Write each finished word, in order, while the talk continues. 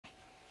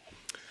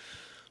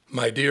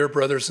My dear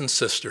brothers and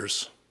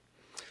sisters,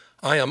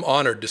 I am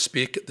honored to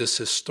speak at this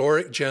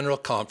historic General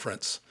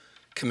Conference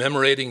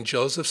commemorating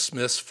Joseph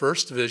Smith's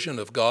first vision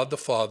of God the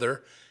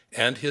Father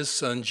and his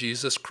Son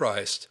Jesus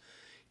Christ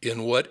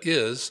in what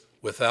is,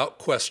 without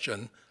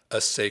question,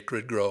 a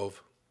sacred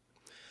grove.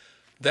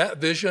 That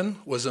vision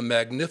was a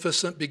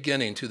magnificent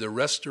beginning to the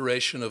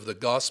restoration of the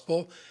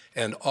gospel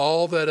and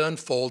all that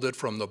unfolded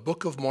from the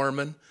Book of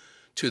Mormon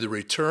to the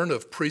return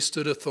of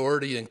priesthood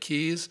authority and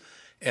keys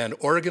and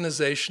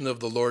organization of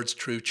the Lord's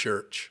true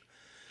church,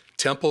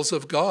 temples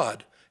of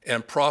God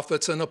and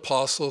prophets and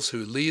apostles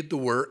who lead the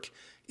work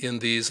in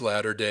these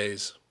latter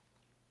days.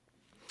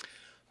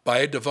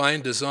 By divine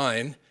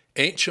design,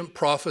 ancient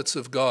prophets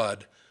of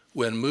God,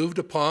 when moved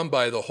upon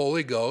by the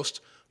Holy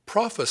Ghost,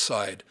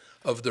 prophesied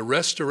of the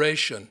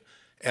restoration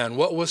and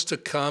what was to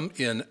come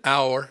in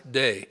our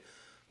day,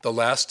 the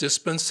last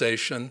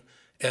dispensation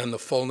and the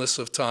fullness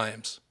of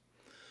times.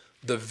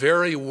 The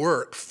very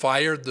work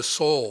fired the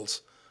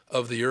souls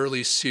of the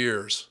early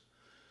seers.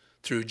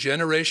 Through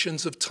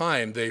generations of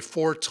time, they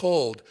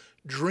foretold,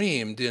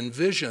 dreamed,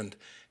 envisioned,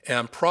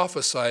 and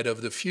prophesied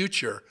of the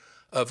future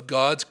of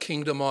God's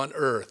kingdom on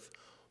earth,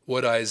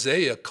 what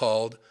Isaiah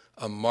called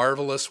a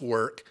marvelous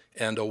work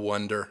and a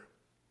wonder.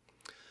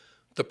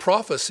 The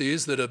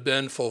prophecies that have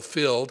been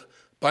fulfilled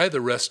by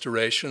the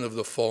restoration of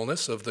the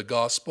fullness of the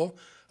gospel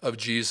of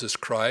Jesus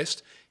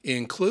Christ,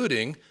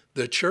 including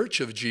the Church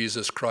of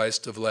Jesus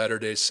Christ of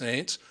Latter-day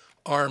Saints,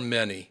 are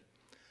many.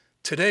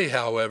 Today,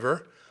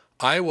 however,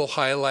 I will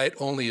highlight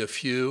only a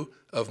few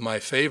of my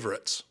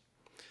favorites.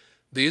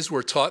 These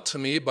were taught to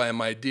me by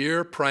my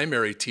dear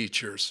primary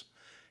teachers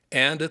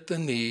and at the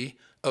knee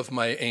of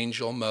my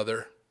angel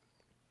mother.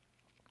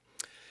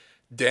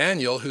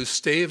 Daniel, who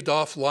staved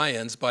off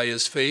lions by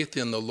his faith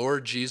in the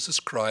Lord Jesus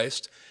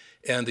Christ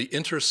and the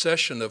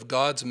intercession of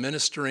God's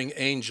ministering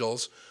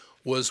angels,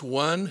 was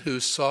one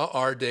who saw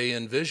our day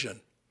in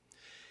vision.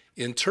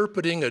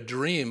 Interpreting a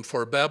dream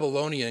for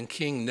Babylonian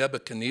King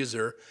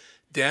Nebuchadnezzar,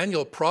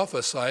 Daniel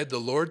prophesied the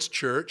Lord's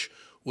church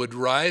would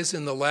rise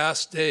in the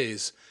last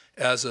days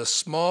as a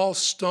small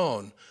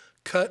stone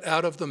cut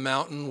out of the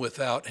mountain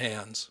without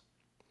hands.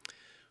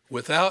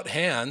 Without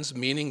hands,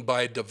 meaning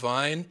by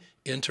divine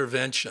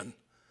intervention.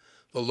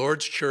 The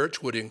Lord's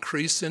church would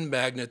increase in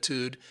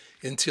magnitude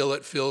until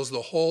it fills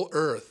the whole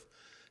earth,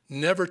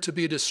 never to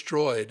be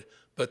destroyed,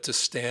 but to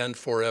stand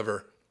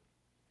forever.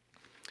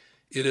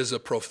 It is a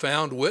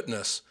profound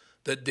witness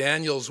that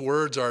Daniel's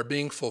words are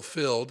being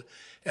fulfilled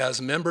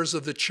as members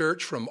of the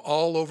church from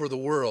all over the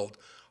world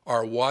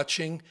are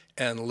watching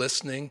and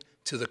listening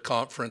to the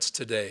conference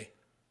today.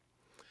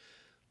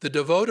 The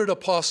devoted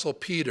Apostle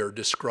Peter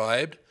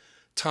described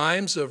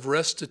times of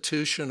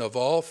restitution of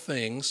all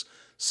things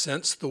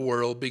since the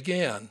world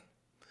began.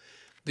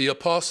 The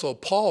Apostle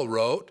Paul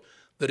wrote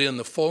that in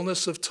the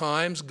fullness of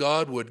times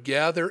God would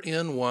gather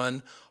in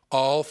one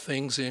all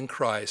things in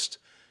Christ,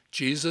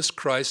 Jesus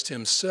Christ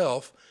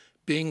himself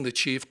being the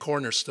chief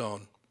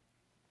cornerstone.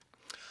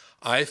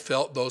 I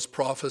felt those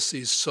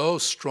prophecies so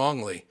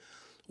strongly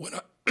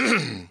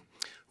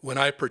when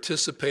I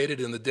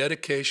participated in the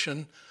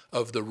dedication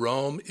of the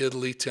Rome,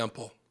 Italy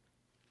temple.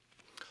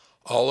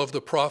 All of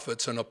the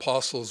prophets and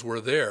apostles were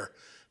there,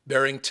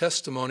 bearing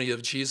testimony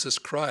of Jesus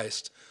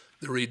Christ,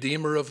 the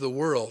Redeemer of the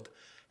world,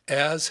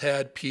 as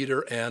had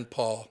Peter and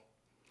Paul.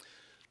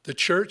 The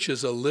church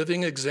is a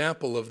living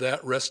example of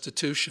that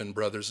restitution,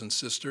 brothers and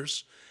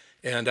sisters,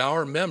 and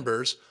our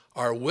members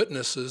are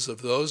witnesses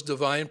of those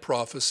divine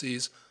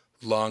prophecies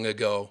long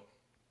ago.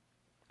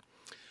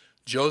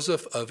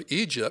 Joseph of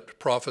Egypt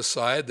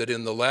prophesied that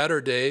in the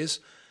latter days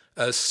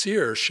a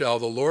seer shall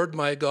the Lord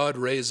my God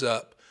raise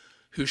up,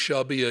 who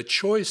shall be a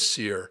choice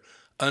seer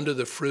unto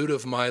the fruit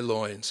of my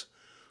loins,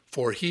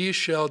 for he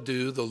shall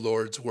do the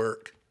Lord's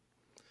work.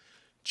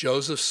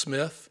 Joseph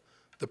Smith,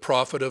 the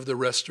prophet of the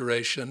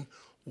restoration,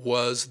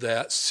 was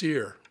that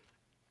seer.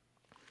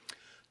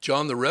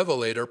 John the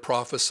Revelator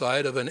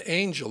prophesied of an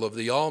angel of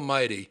the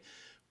Almighty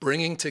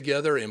bringing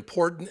together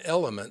important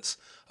elements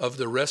of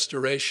the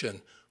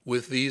restoration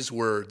with these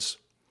words,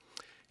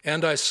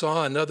 "And I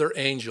saw another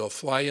angel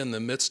fly in the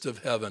midst of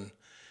heaven,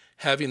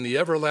 having the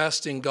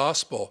everlasting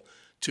gospel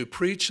to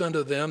preach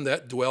unto them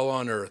that dwell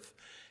on earth,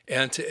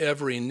 and to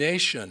every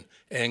nation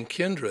and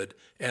kindred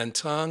and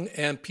tongue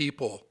and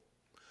people."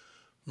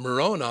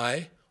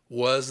 Moroni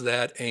was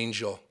that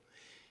angel.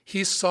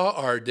 He saw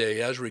our day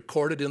as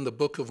recorded in the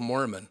Book of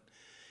Mormon.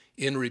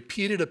 In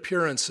repeated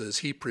appearances,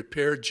 he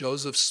prepared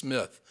Joseph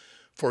Smith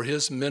for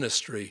his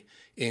ministry,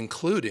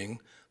 including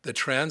the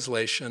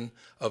translation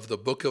of the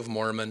Book of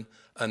Mormon,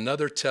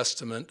 another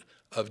testament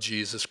of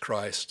Jesus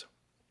Christ.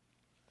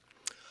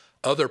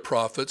 Other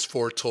prophets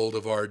foretold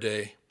of our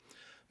day.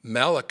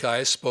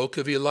 Malachi spoke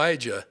of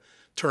Elijah,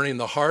 turning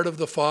the heart of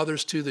the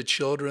fathers to the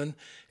children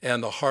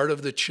and the heart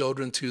of the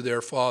children to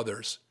their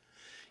fathers.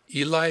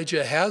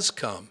 Elijah has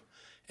come,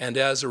 and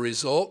as a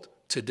result,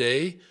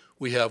 today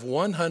we have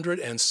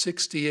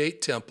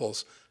 168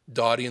 temples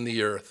dotting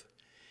the earth.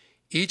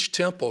 Each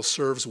temple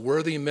serves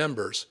worthy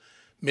members,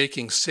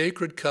 making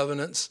sacred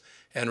covenants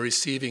and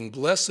receiving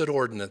blessed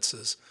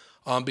ordinances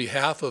on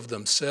behalf of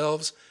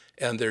themselves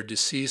and their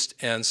deceased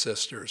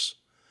ancestors.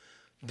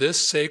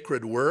 This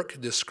sacred work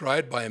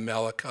described by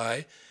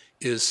Malachi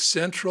is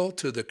central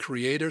to the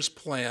Creator's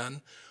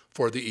plan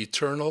for the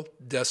eternal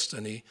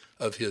destiny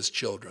of his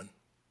children.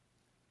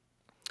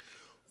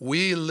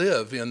 We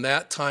live in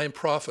that time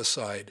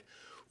prophesied.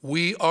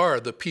 We are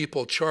the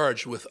people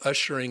charged with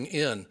ushering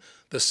in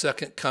the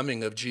second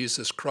coming of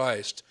Jesus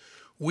Christ.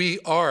 We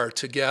are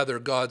to gather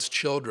God's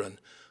children,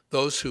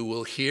 those who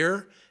will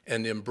hear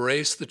and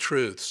embrace the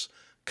truths,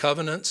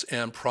 covenants,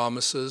 and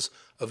promises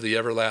of the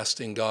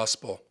everlasting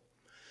gospel.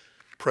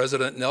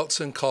 President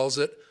Nelson calls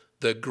it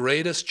the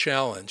greatest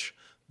challenge,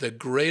 the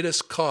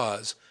greatest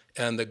cause,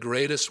 and the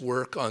greatest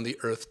work on the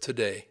earth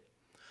today.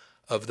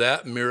 Of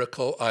that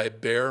miracle I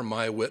bear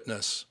my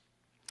witness.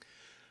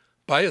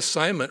 By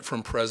assignment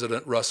from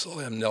President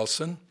Russell M.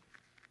 Nelson,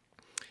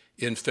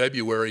 in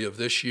February of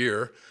this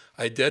year,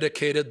 I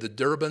dedicated the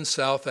Durban,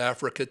 South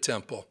Africa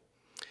Temple.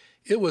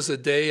 It was a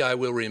day I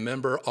will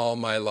remember all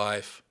my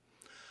life.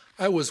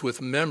 I was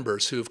with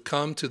members who have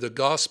come to the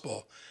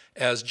gospel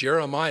as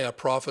Jeremiah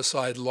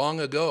prophesied long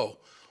ago,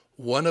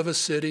 one of a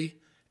city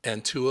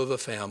and two of a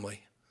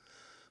family.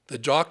 The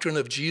doctrine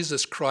of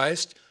Jesus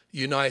Christ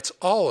unites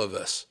all of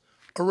us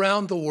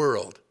around the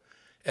world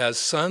as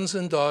sons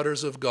and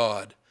daughters of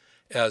God,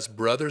 as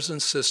brothers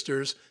and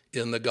sisters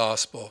in the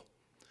gospel.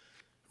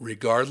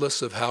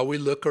 Regardless of how we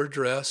look or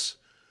dress,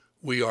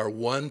 we are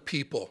one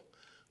people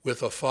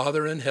with a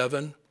Father in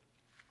heaven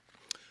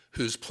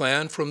whose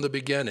plan from the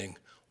beginning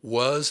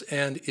was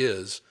and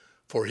is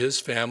for his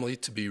family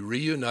to be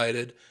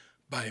reunited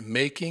by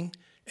making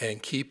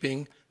and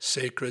keeping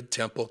sacred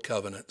temple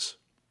covenants.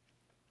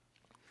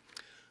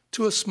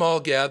 To a small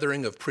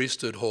gathering of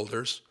priesthood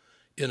holders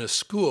in a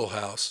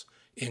schoolhouse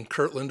in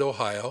Kirtland,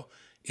 Ohio,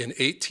 in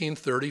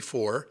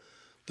 1834,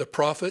 the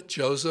prophet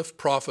Joseph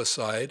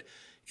prophesied,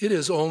 "It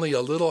is only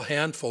a little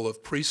handful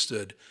of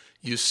priesthood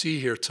you see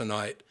here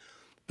tonight,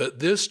 but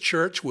this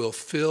church will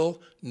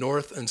fill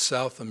North and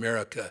South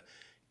America.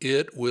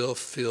 It will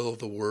fill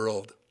the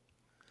world."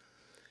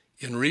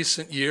 In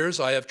recent years,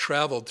 I have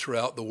traveled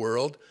throughout the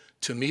world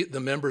to meet the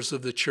members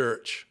of the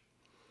church.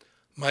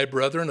 My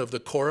brethren of the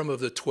Quorum of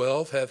the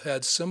 12 have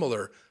had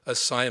similar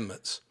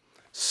assignments.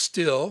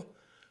 Still,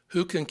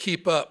 who can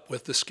keep up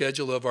with the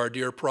schedule of our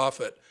dear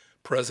prophet,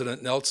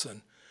 President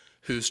Nelson,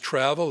 whose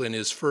travel in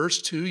his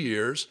first 2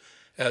 years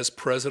as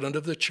president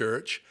of the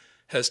church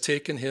has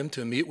taken him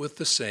to meet with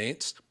the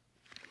saints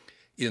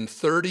in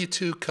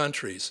 32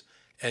 countries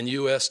and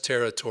U.S.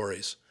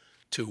 territories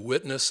to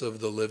witness of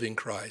the living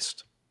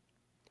Christ.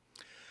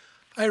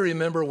 I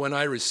remember when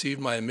I received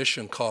my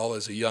mission call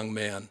as a young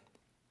man.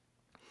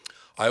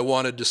 I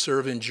wanted to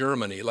serve in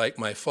Germany like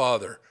my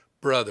father,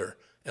 brother,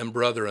 and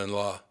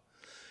brother-in-law.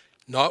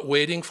 Not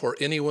waiting for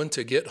anyone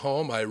to get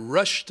home, I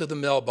rushed to the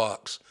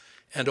mailbox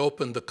and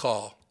opened the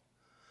call.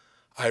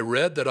 I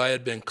read that I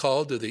had been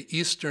called to the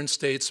Eastern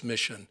States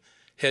Mission,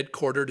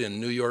 headquartered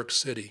in New York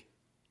City.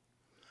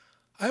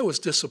 I was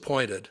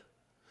disappointed,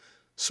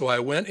 so I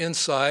went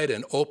inside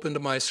and opened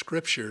my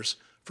scriptures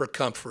for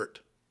comfort.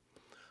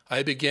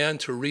 I began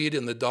to read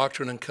in the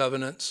Doctrine and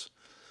Covenants,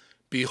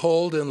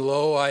 "Behold, and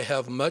lo, I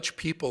have much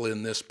people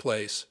in this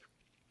place,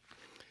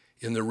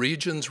 in the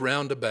regions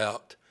round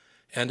about,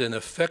 and an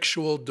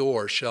effectual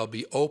door shall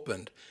be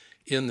opened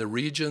in the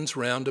regions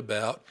round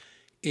about,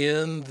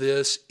 in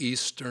this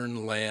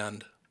eastern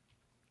land."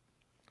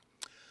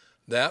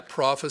 That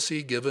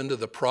prophecy given to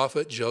the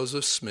prophet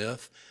Joseph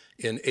Smith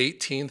in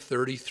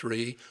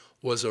 1833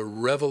 was a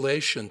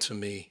revelation to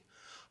me.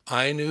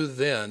 I knew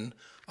then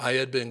I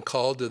had been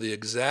called to the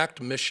exact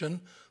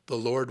mission the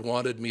Lord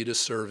wanted me to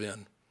serve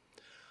in.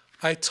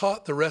 I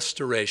taught the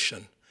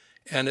restoration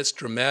and its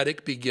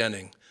dramatic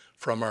beginning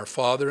from our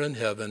Father in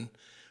heaven,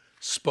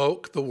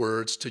 spoke the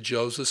words to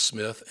Joseph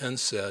Smith and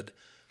said,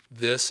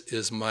 "This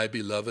is my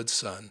beloved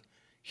Son,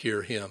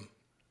 hear him."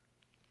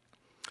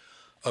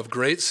 Of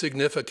great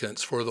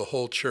significance for the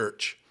whole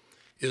church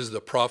is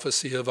the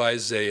prophecy of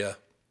Isaiah,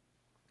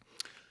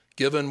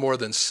 given more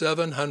than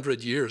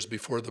 700 years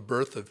before the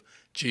birth of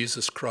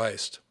Jesus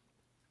Christ.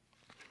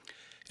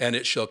 "And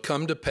it shall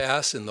come to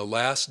pass in the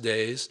last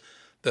days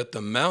that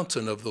the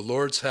mountain of the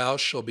Lord's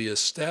house shall be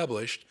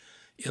established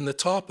in the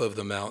top of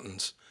the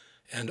mountains,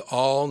 and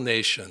all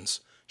nations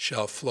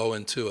shall flow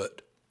into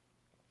it."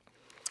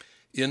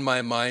 In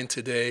my mind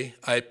today,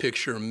 I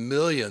picture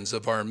millions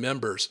of our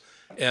members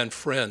and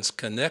friends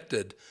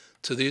connected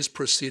to these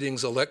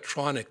proceedings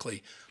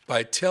electronically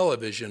by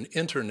television,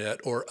 internet,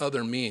 or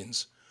other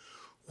means.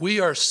 We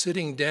are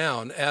sitting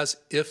down as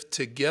if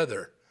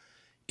together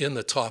in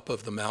the top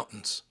of the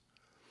mountains.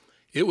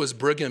 It was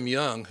Brigham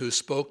Young who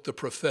spoke the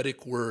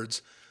prophetic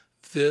words,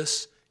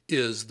 "This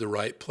is the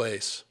right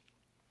place."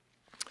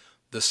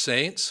 The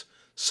saints,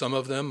 some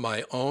of them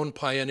my own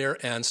pioneer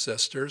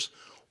ancestors,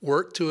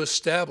 worked to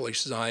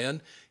establish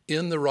Zion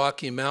in the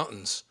Rocky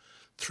Mountains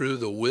through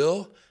the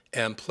will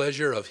and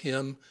pleasure of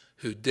him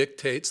who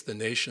dictates the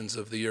nations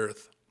of the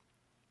earth.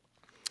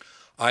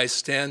 I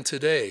stand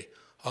today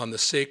on the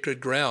sacred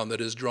ground that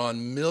has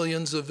drawn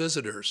millions of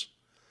visitors.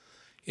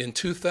 In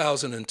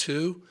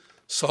 2002,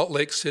 Salt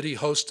Lake City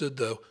hosted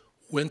the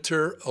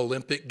Winter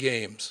Olympic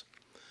Games.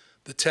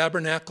 The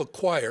Tabernacle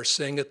Choir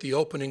sang at the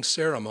opening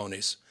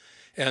ceremonies,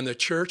 and the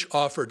church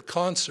offered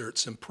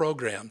concerts and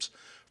programs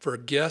for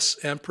guests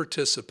and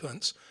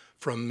participants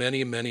from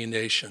many, many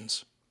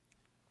nations.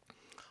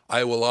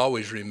 I will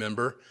always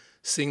remember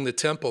seeing the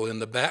temple in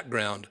the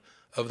background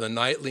of the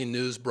nightly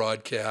news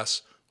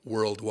broadcasts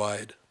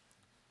worldwide.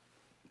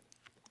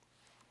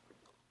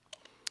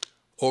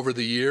 Over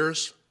the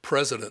years,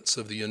 presidents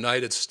of the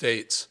United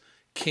States,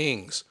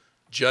 kings,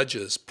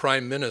 judges,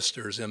 prime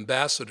ministers,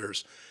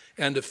 ambassadors,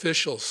 and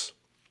officials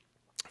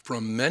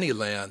from many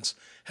lands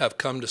have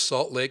come to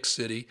Salt Lake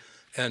City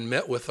and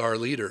met with our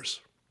leaders.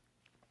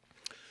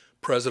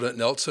 President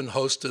Nelson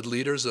hosted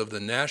leaders of the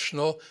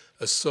National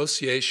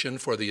Association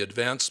for the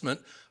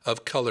Advancement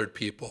of Colored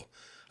People,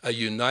 a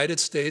United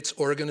States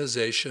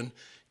organization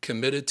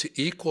committed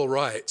to equal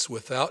rights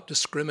without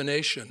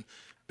discrimination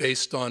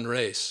based on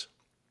race.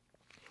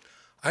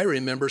 I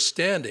remember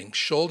standing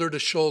shoulder to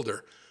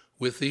shoulder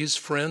with these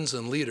friends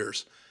and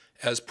leaders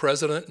as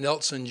President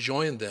Nelson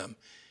joined them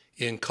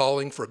in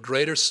calling for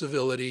greater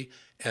civility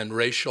and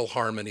racial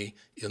harmony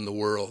in the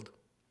world.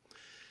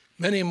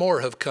 Many more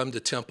have come to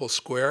Temple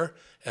Square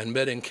and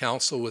met in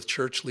council with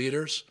church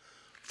leaders.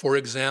 For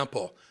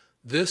example,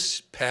 this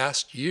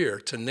past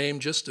year, to name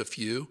just a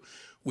few,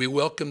 we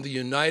welcomed the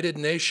United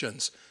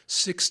Nations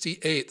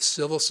 68th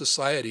Civil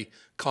Society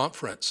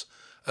Conference,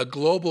 a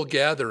global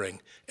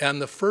gathering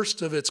and the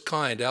first of its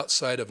kind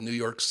outside of New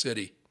York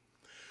City.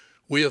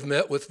 We have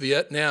met with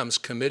Vietnam's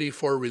Committee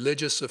for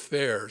Religious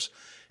Affairs,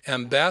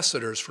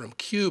 ambassadors from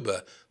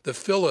Cuba, the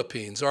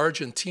Philippines,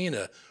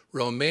 Argentina,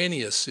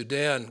 Romania,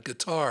 Sudan,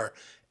 Qatar,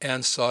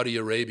 and Saudi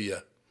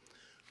Arabia.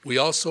 We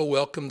also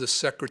welcomed the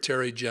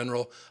Secretary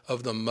General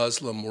of the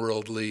Muslim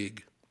World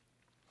League.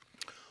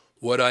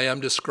 What I am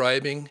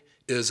describing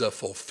is a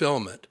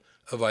fulfillment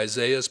of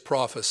Isaiah's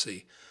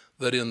prophecy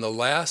that in the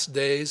last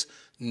days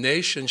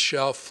nations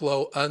shall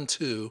flow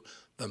unto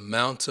the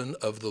mountain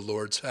of the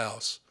Lord's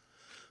house.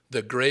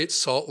 The great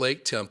Salt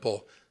Lake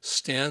Temple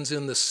stands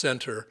in the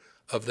center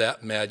of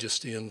that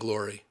majesty and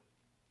glory.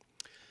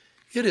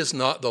 It is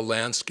not the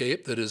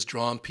landscape that has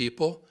drawn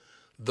people,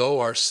 though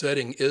our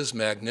setting is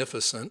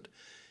magnificent.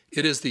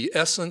 It is the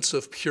essence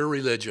of pure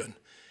religion,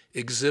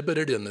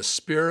 exhibited in the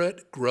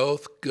spirit,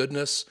 growth,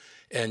 goodness,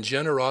 and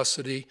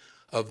generosity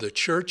of the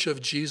Church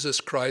of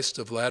Jesus Christ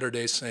of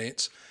Latter-day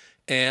Saints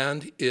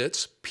and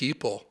its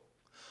people.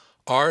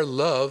 Our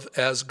love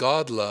as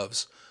God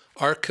loves,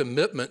 our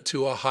commitment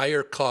to a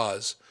higher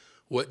cause,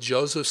 what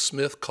Joseph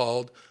Smith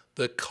called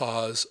the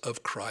cause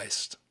of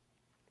Christ.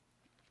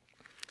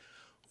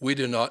 We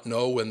do not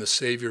know when the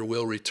Savior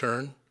will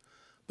return,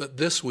 but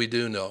this we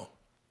do know.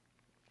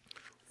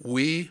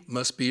 We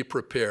must be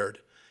prepared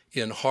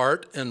in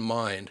heart and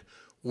mind,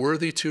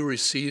 worthy to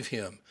receive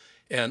him,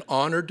 and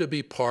honored to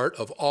be part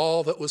of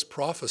all that was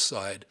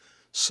prophesied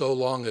so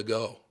long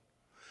ago.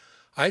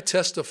 I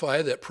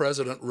testify that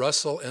President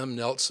Russell M.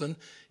 Nelson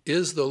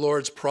is the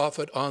Lord's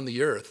prophet on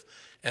the earth,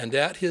 and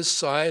at his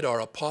side are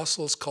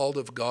apostles called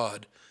of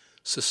God,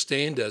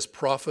 sustained as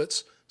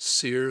prophets,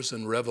 seers,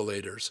 and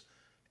revelators.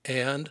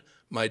 And,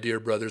 my dear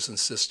brothers and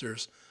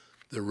sisters,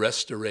 the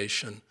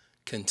restoration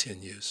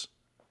continues.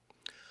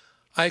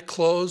 I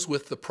close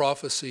with the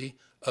prophecy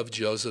of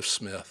Joseph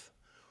Smith,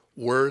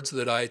 words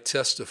that I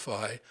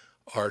testify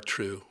are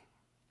true.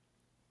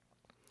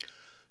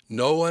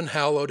 No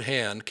unhallowed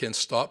hand can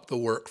stop the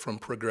work from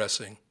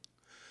progressing.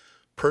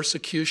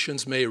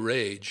 Persecutions may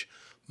rage,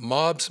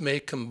 mobs may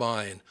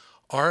combine,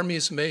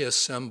 armies may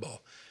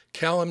assemble,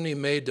 calumny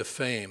may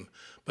defame,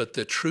 but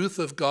the truth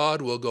of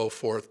God will go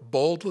forth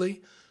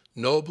boldly,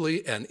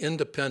 nobly, and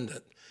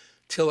independent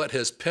till it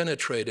has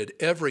penetrated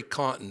every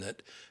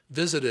continent,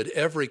 visited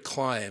every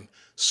clime,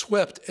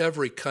 swept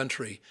every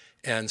country,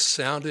 and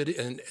sounded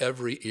in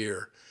every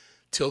ear,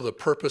 till the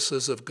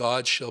purposes of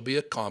God shall be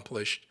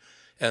accomplished,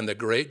 and the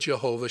great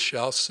Jehovah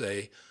shall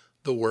say,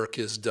 the work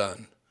is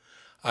done.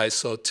 I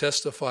so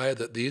testify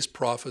that these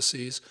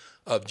prophecies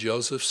of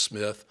Joseph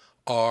Smith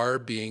are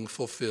being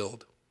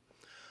fulfilled.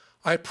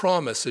 I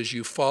promise, as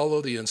you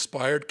follow the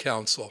inspired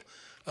counsel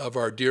of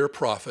our dear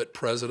prophet,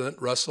 President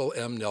Russell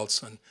M.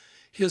 Nelson,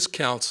 his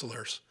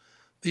counselors,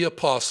 the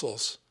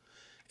apostles,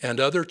 and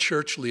other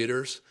church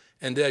leaders,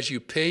 and as you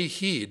pay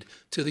heed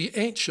to the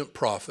ancient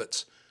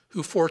prophets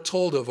who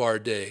foretold of our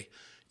day,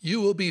 you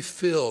will be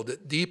filled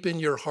deep in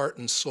your heart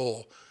and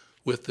soul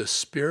with the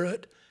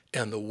Spirit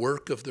and the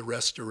work of the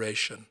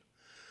restoration.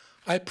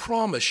 I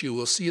promise you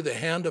will see the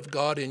hand of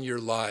God in your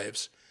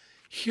lives,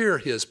 hear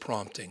his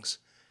promptings,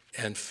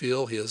 and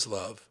feel his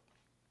love.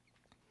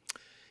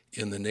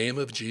 In the name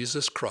of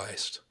Jesus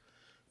Christ,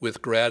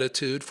 with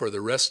gratitude for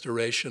the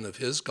restoration of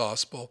his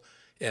gospel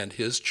and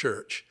his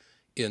church,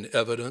 in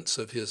evidence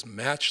of his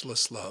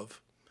matchless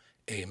love,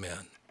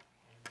 amen.